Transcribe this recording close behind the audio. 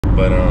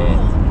But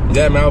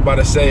yeah, man, I was about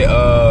to say,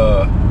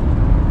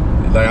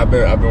 like I've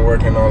been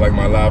working on like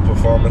my live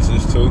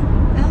performances too.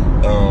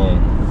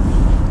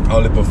 I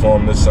only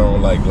performed this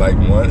song like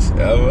once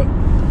ever.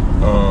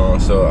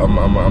 So I'm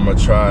gonna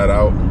try it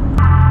out.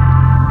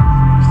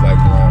 It's like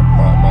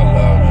my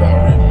Love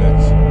Drought remix.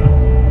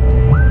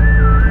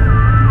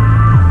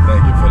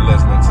 Thank you for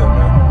listening to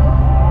me.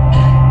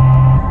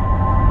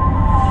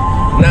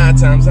 9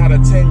 times out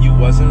of 10 you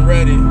wasn't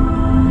ready.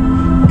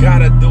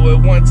 Gotta do it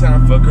one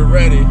time for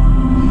Goretti.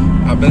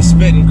 I've been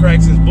spitting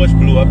cracks since Bush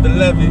blew up the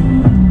levee.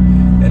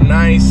 And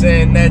I ain't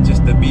saying that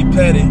just to be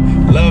petty.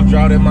 Love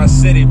drought in my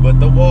city, but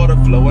the water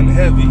flowing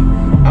heavy.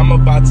 I'm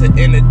about to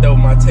end it though,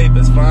 my tape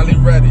is finally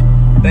ready.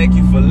 Thank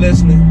you for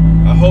listening,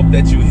 I hope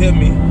that you hear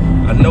me.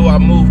 I know I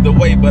moved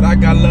away, but I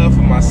got love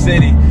for my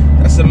city.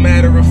 That's a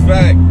matter of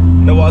fact,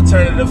 no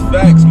alternative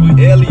facts. We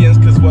aliens,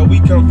 cause where we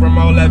come from,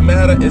 all that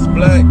matter is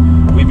black.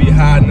 We be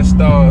hiding the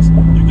stars,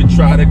 you could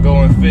try to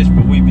go and fish,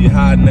 but we be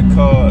hiding the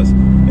cars.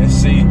 And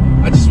see,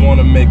 I just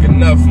wanna make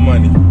enough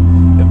money,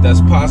 if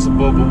that's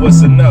possible, but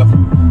what's enough?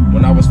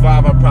 When I was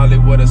 5, I probably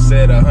would've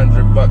said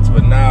 $100 bucks,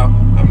 but now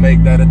I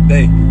make that a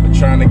day. But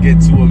trying to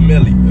get to a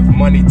milli. If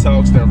money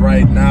talks, then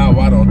right now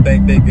I don't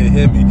think they could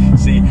hear me.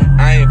 See,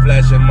 I ain't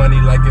flashing money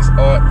like it's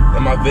art.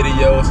 In my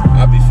videos,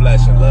 I be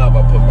flashing love.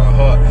 I put my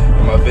heart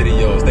in my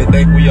videos. They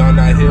think we on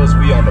our heels,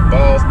 we on the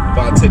balls. If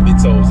I tippy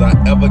toes, I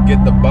ever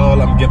get the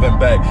ball, I'm giving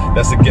back.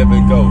 That's a give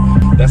and go.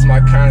 That's my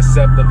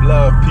concept of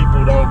love.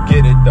 People don't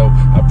get it though.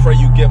 I pray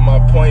you get my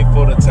point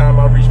for the time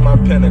I reach my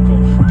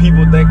pinnacle.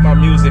 People think my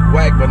music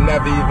whack, but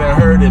never even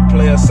heard it.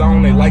 Play a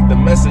song, they like the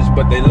message,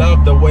 but they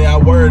love the way I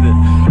word it.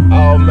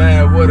 Oh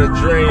man, what a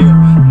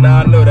dream.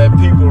 Now I know that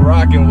people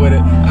rocking with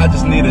it. I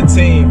just need a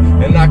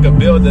team, and I could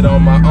build it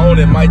on my own.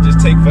 It might just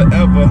take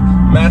forever.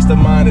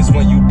 Mastermind is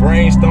when you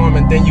brainstorm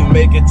and then you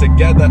make it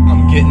together.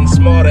 I'm getting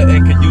smarter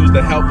and could use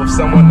the help of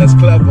someone that's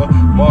clever.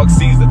 Mark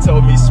Caesar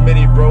told me,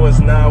 Smitty bro, it's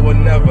now or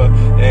never.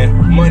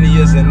 And money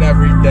isn't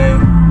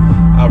everything.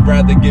 I'd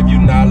rather give you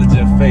knowledge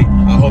and faith.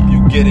 I hope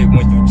you get it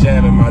when you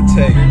jamming my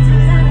tape.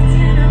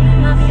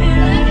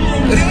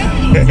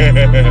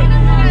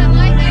 I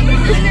like that you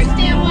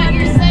understand what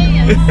you're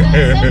saying.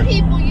 Some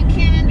people you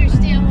can't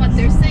understand what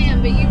they're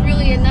saying, but you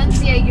really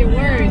enunciate your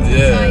words.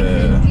 Yeah. So I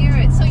can hear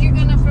it. So you're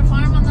gonna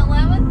perform on the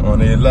 11th? On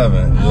the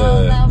 11th, yeah.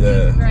 Oh, that'll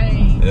be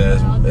great. Yeah,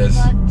 well, good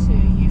luck to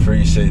you.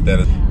 Appreciate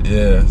that.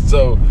 Yeah.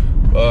 So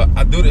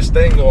I do this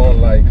thing on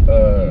like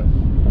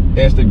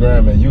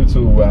Instagram and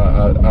YouTube where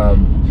I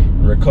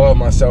record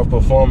myself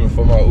performing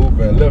for my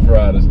Uber and Lyft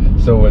riders.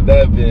 So with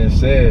that being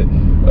said,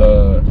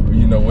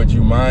 you know, would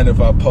you mind if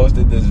I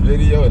posted this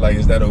video? Like,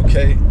 is that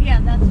okay? Yeah,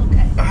 that's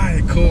okay. All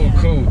right, cool,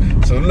 cool.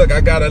 So look,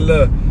 I got a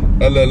little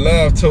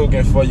love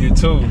token for you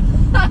too.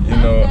 You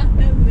know,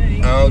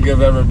 I don't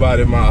give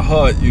everybody my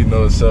heart, you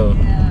know. So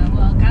yeah,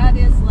 well, God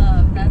is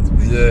love. That's for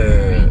sure.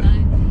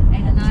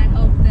 And I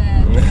hope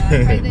that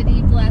I pray that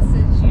He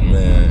blesses you.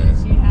 Man.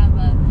 That you have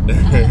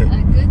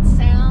a good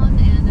sound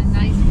and a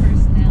nice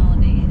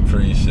personality.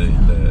 Appreciate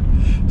that.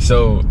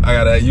 So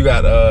you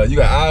got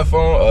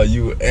iPhone or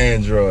you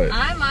Android?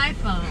 I'm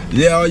iPhone.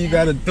 Yeah, all you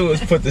gotta do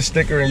is put the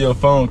sticker in your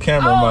phone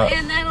camera. Oh,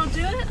 and that'll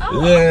do it?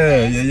 Oh,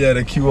 yeah, okay. yeah,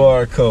 the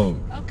QR code.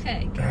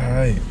 Okay. All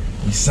right,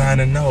 we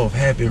signing off.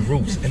 Happy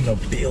Roots in the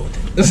building.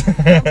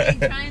 I'll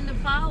be trying to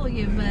follow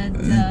you, but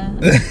I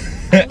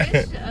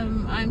wish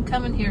I'm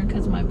coming here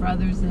because my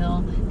brother's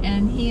ill,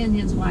 and he and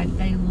his wife,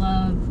 they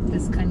love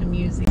this kind of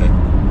music.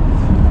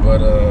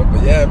 But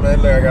yeah,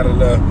 man, look, I got a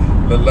little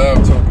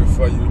love token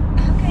for you.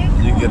 Okay.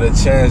 Cool. You get a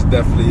chance,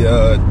 definitely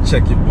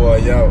check your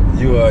boy out.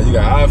 You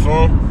got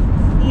iPhone?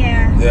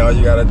 Yeah. Yeah, all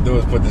you gotta do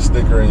is put the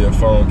sticker in your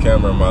phone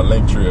camera, and my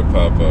link tree will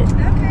pop up. Okay.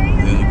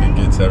 Yeah, you can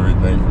get to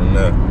everything from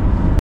there.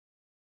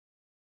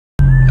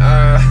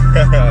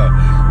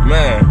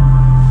 Man,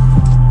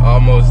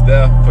 almost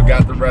there.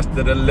 Forgot the rest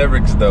of the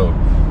lyrics though,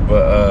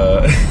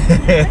 but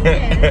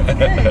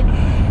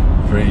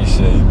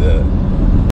appreciate that.